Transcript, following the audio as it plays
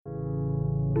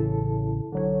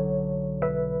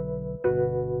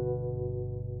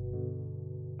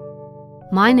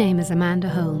My name is Amanda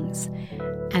Holmes,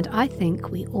 and I think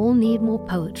we all need more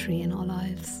poetry in our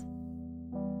lives.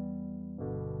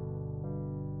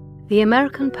 The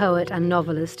American poet and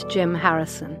novelist Jim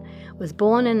Harrison was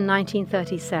born in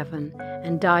 1937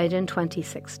 and died in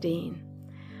 2016.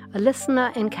 A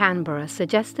listener in Canberra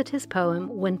suggested his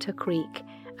poem Winter Creek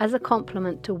as a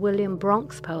complement to William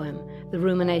Bronk's poem The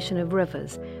Rumination of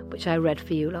Rivers, which I read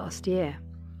for you last year.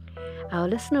 Our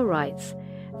listener writes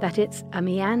that it's a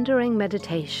meandering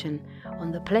meditation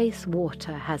on the place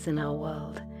water has in our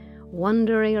world,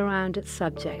 wandering around its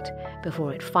subject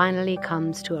before it finally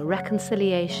comes to a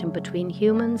reconciliation between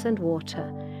humans and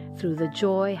water through the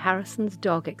joy Harrison's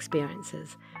dog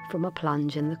experiences from a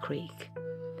plunge in the creek.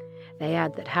 They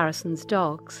add that Harrison's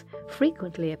dogs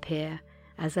frequently appear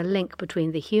as a link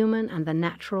between the human and the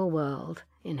natural world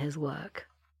in his work.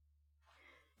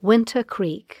 Winter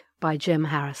Creek by Jim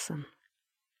Harrison.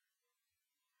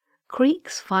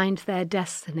 Creeks find their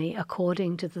destiny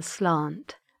according to the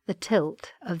slant, the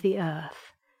tilt of the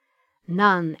earth.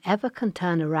 None ever can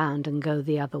turn around and go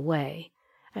the other way,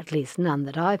 at least none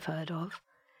that I've heard of.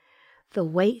 The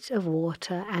weight of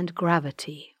water and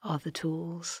gravity are the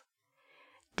tools.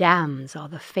 Dams are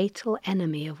the fatal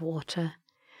enemy of water.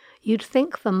 You'd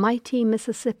think the mighty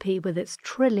Mississippi with its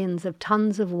trillions of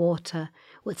tons of water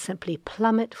would simply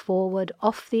plummet forward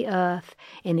off the earth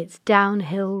in its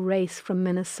downhill race from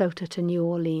Minnesota to New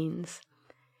Orleans.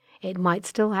 It might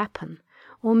still happen,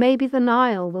 or maybe the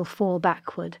Nile will fall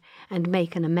backward and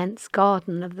make an immense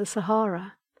garden of the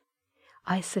Sahara.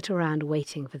 I sit around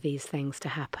waiting for these things to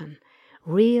happen,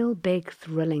 real big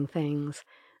thrilling things,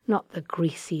 not the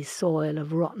greasy soil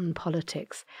of rotten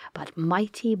politics, but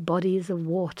mighty bodies of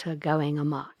water going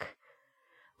amok.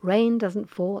 Rain doesn't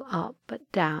fall up but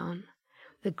down.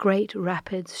 The great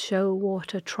rapids show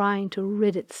water trying to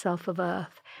rid itself of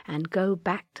earth and go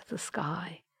back to the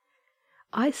sky.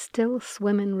 I still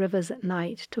swim in rivers at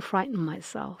night to frighten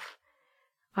myself.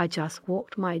 I just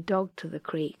walked my dog to the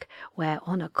creek, where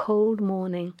on a cold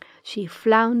morning she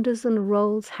flounders and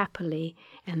rolls happily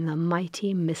in the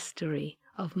mighty mystery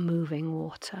of moving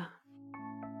water.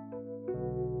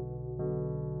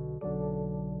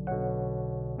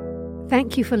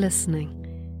 Thank you for listening.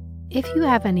 If you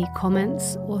have any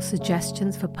comments or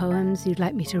suggestions for poems you'd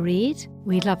like me to read,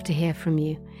 we'd love to hear from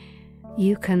you.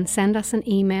 You can send us an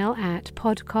email at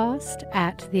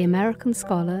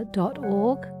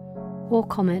podcast@theamericanscholar.org or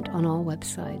comment on our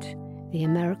website,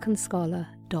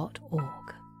 theamericanscholar.org.